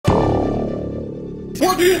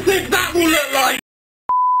What do you think that will look like?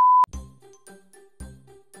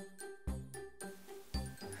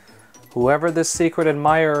 Whoever this secret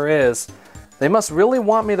admirer is, they must really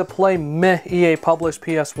want me to play meh EA published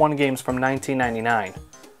PS1 games from 1999.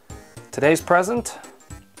 Today's present?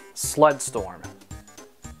 Sled Storm.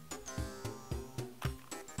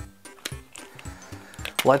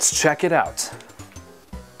 Let's check it out.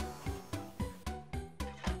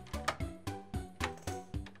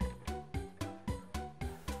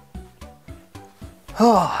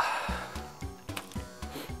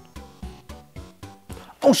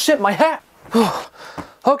 Oh shit, my hat!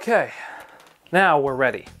 Okay, now we're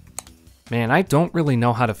ready. Man, I don't really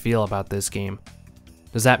know how to feel about this game.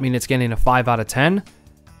 Does that mean it's getting a 5 out of 10?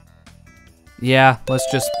 Yeah,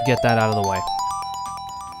 let's just get that out of the way.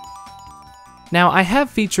 Now, I have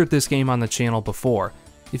featured this game on the channel before.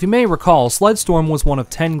 If you may recall, Sled Storm was one of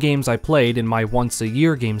 10 games I played in my Once a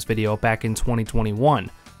Year Games video back in 2021,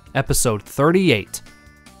 episode 38.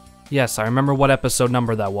 Yes, I remember what episode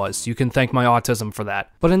number that was. You can thank my autism for that.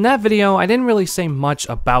 But in that video, I didn't really say much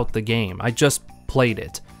about the game. I just played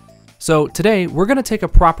it. So today, we're going to take a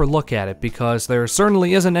proper look at it because there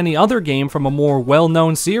certainly isn't any other game from a more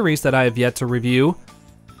well-known series that I have yet to review.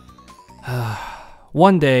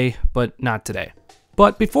 One day, but not today.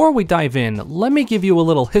 But before we dive in, let me give you a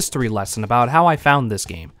little history lesson about how I found this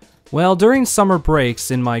game. Well, during summer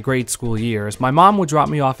breaks in my grade school years, my mom would drop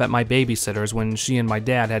me off at my babysitter's when she and my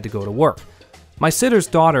dad had to go to work. My sitter's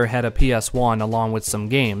daughter had a PS1 along with some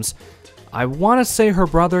games. I want to say her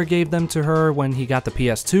brother gave them to her when he got the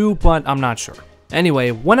PS2, but I'm not sure.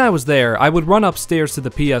 Anyway, when I was there, I would run upstairs to the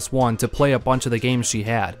PS1 to play a bunch of the games she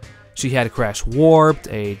had. She had Crash Warped,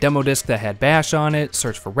 a demo disc that had Bash on it,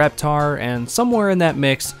 Search for Reptar, and somewhere in that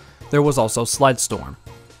mix, there was also Sled Storm.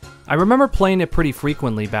 I remember playing it pretty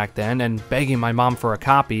frequently back then and begging my mom for a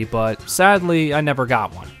copy, but sadly, I never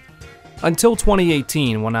got one. Until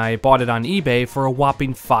 2018 when I bought it on eBay for a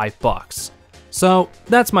whopping $5. So,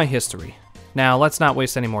 that's my history. Now, let's not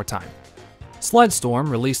waste any more time. Sled Storm,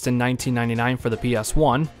 released in 1999 for the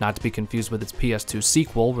PS1, not to be confused with its PS2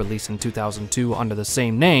 sequel, released in 2002 under the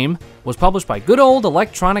same name, was published by good old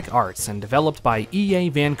Electronic Arts and developed by EA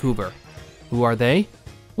Vancouver. Who are they?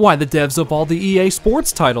 Why, the devs of all the EA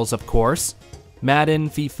Sports titles, of course. Madden,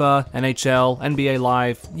 FIFA, NHL, NBA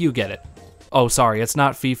Live, you get it. Oh, sorry, it's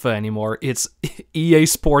not FIFA anymore, it's EA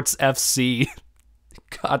Sports FC.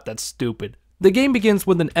 God, that's stupid. The game begins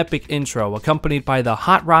with an epic intro, accompanied by the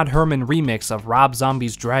Hot Rod Herman remix of Rob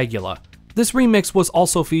Zombie's Dragula. This remix was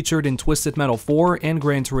also featured in Twisted Metal 4 and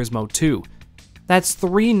Gran Turismo 2. That's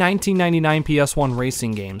 3 1999 PS1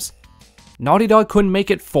 racing games. Naughty Dog couldn't make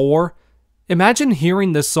it 4? Imagine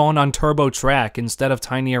hearing this song on Turbo Track instead of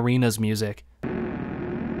Tiny Arena's music.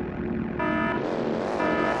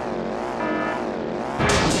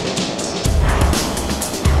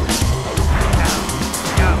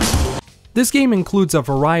 This game includes a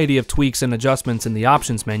variety of tweaks and adjustments in the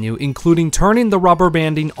options menu, including turning the rubber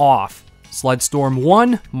banding off. Sled Storm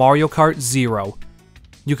 1, Mario Kart 0.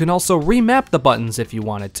 You can also remap the buttons if you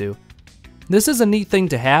wanted to. This is a neat thing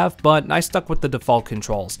to have, but I stuck with the default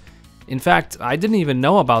controls. In fact, I didn't even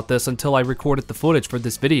know about this until I recorded the footage for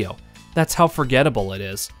this video. That's how forgettable it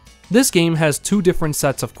is. This game has two different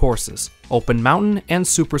sets of courses, Open Mountain and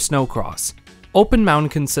Super Snowcross. Open Mountain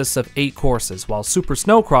consists of 8 courses, while Super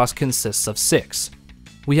Snowcross consists of 6.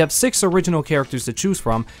 We have 6 original characters to choose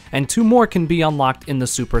from, and 2 more can be unlocked in the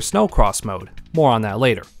Super Snowcross mode. More on that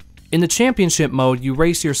later. In the Championship mode, you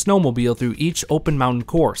race your snowmobile through each Open Mountain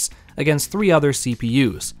course, against 3 other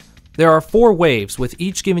CPUs. There are 4 waves, with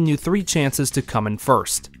each giving you 3 chances to come in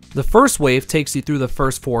first. The first wave takes you through the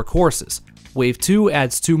first 4 courses. Wave 2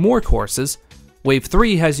 adds 2 more courses. Wave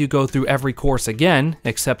 3 has you go through every course again,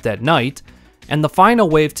 except at night. And the final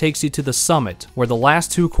wave takes you to the summit, where the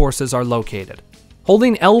last 2 courses are located.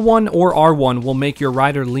 Holding L1 or R1 will make your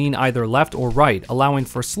rider lean either left or right, allowing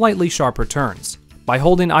for slightly sharper turns. By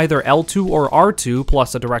holding either L2 or R2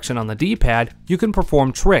 plus a direction on the D-pad, you can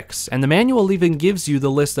perform tricks, and the manual even gives you the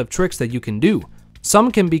list of tricks that you can do.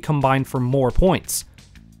 Some can be combined for more points.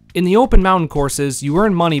 In the Open Mountain courses, you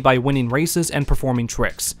earn money by winning races and performing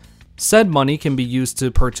tricks. Said money can be used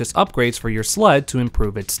to purchase upgrades for your sled to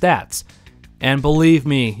improve its stats. And believe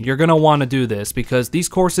me, you're going to want to do this because these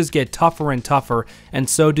courses get tougher and tougher, and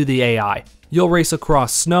so do the AI. You'll race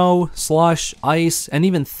across snow, slush, ice, and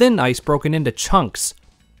even thin ice broken into chunks.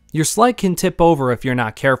 Your sled can tip over if you're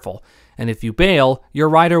not careful, and if you bail, your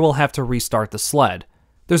rider will have to restart the sled.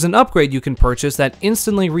 There's an upgrade you can purchase that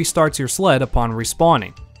instantly restarts your sled upon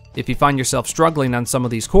respawning. If you find yourself struggling on some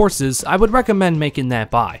of these courses, I would recommend making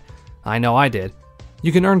that buy. I know I did.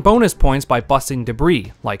 You can earn bonus points by busting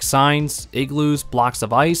debris, like signs, igloos, blocks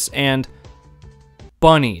of ice, and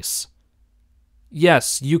bunnies.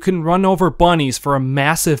 Yes, you can run over bunnies for a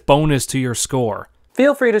massive bonus to your score.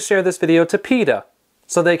 Feel free to share this video to PETA,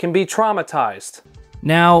 so they can be traumatized.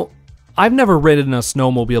 Now, I've never ridden a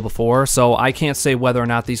snowmobile before, so I can't say whether or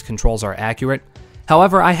not these controls are accurate.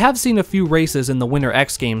 However, I have seen a few races in the Winter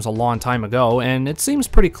X Games a long time ago, and it seems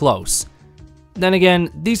pretty close. Then again,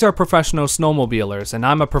 these are professional snowmobilers, and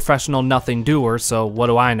I'm a professional nothing doer, so what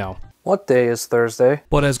do I know? What day is Thursday?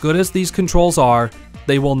 But as good as these controls are,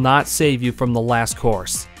 they will not save you from the last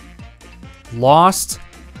course. Lost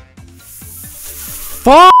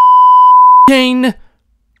f***ing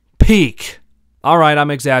Peak. Alright, I'm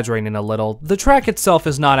exaggerating a little. The track itself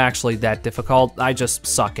is not actually that difficult, I just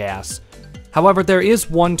suck ass. However, there is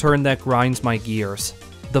one turn that grinds my gears.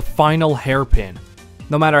 The final hairpin.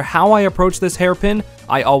 No matter how I approach this hairpin,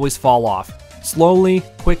 I always fall off. Slowly,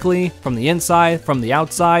 quickly, from the inside, from the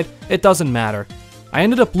outside, it doesn't matter. I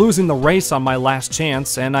ended up losing the race on my last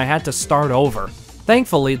chance, and I had to start over.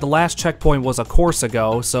 Thankfully, the last checkpoint was a course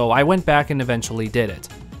ago, so I went back and eventually did it.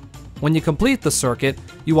 When you complete the circuit,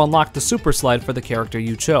 you unlock the super sled for the character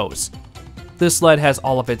you chose. This sled has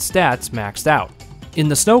all of its stats maxed out. In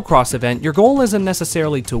the Snowcross event, your goal isn't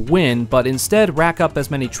necessarily to win, but instead rack up as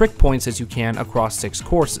many trick points as you can across 6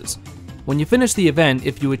 courses. When you finish the event,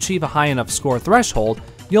 if you achieve a high enough score threshold,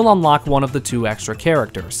 you'll unlock one of the 2 extra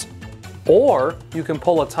characters. Or you can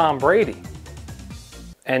pull a Tom Brady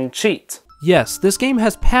and cheat. Yes, this game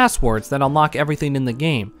has passwords that unlock everything in the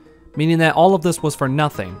game, meaning that all of this was for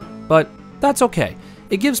nothing. But that's okay.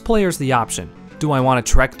 It gives players the option. Do I want to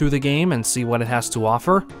trek through the game and see what it has to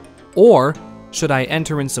offer? Or should I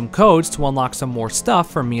enter in some codes to unlock some more stuff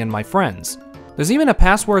for me and my friends? There's even a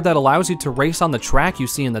password that allows you to race on the track you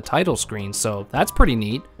see in the title screen, so that's pretty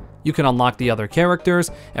neat. You can unlock the other characters,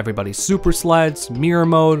 everybody's super sleds, mirror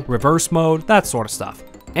mode, reverse mode, that sort of stuff.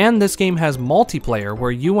 And this game has multiplayer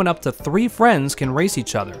where you and up to 3 friends can race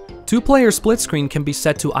each other. 2-player split screen can be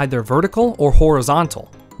set to either vertical or horizontal.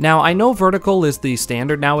 Now, I know vertical is the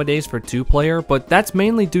standard nowadays for 2-player, but that's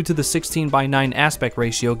mainly due to the 16:9 aspect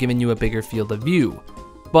ratio giving you a bigger field of view.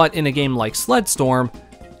 But in a game like Sled Storm,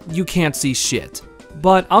 you can't see shit.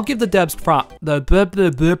 But I'll give the devs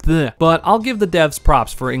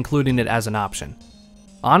props for including it as an option.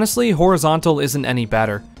 Honestly, horizontal isn't any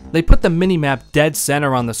better. They put the minimap dead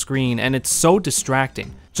center on the screen and it's so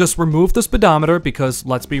distracting. Just remove the speedometer because,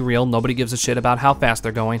 let's be real, nobody gives a shit about how fast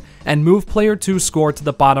they're going, and move player 2's score to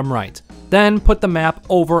the bottom right. Then put the map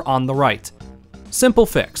over on the right. Simple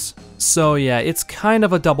fix. So yeah, it's kind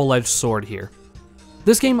of a double-edged sword here.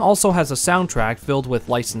 This game also has a soundtrack filled with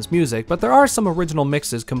licensed music, but there are some original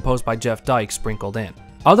mixes composed by Jeff Dyke sprinkled in.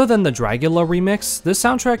 Other than the Dragula remix, this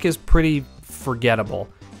soundtrack is pretty forgettable.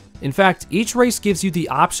 In fact, each race gives you the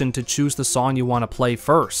option to choose the song you want to play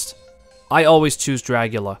first. I always choose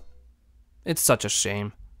Dragula. It's such a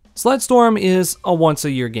shame. Sled Storm is a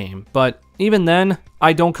once-a-year game, but even then,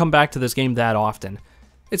 I don't come back to this game that often.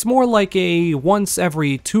 It's more like a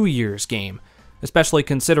once-every-2 years game, especially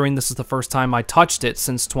considering this is the first time I touched it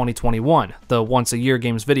since 2021, the once-a-year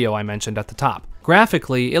games video I mentioned at the top.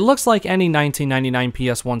 Graphically, it looks like any 1999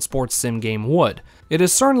 PS1 sports sim game would. It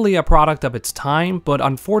is certainly a product of its time, but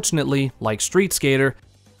unfortunately, like Street Skater,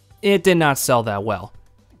 it did not sell that well.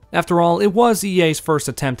 After all, it was EA's first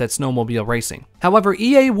attempt at snowmobile racing. However,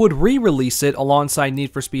 EA would re-release it alongside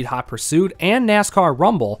Need for Speed Hot Pursuit and NASCAR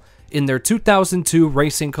Rumble in their 2002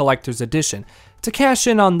 Racing Collector's Edition to cash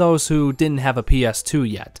in on those who didn't have a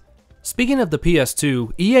PS2 yet. Speaking of the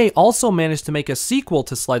PS2, EA also managed to make a sequel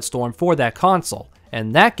to Sled Storm for that console,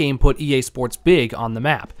 and that game put EA Sports big on the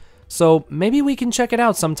map. So maybe we can check it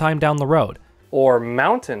out sometime down the road. Or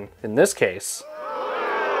Mountain, in this case.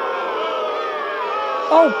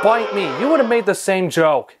 Oh, bite me, you would have made the same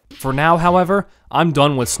joke. For now, however, I'm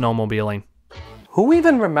done with snowmobiling. Who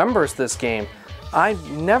even remembers this game?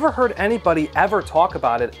 I've never heard anybody ever talk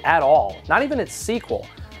about it at all, not even its sequel.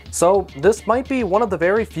 So this might be one of the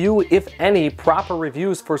very few, if any, proper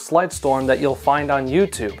reviews for Sled Storm that you'll find on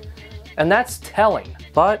YouTube. And that's telling,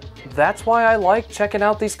 but that's why I like checking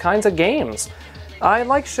out these kinds of games. I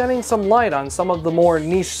like shedding some light on some of the more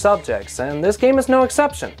niche subjects, and this game is no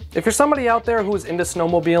exception. If you're somebody out there who's into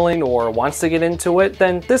snowmobiling or wants to get into it,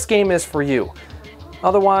 then this game is for you.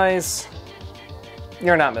 Otherwise,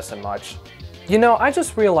 you're not missing much. You know, I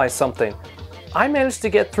just realized something. I managed to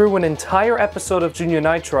get through an entire episode of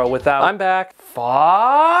JuniorNitro without— I'm back.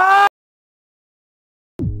 Fuck!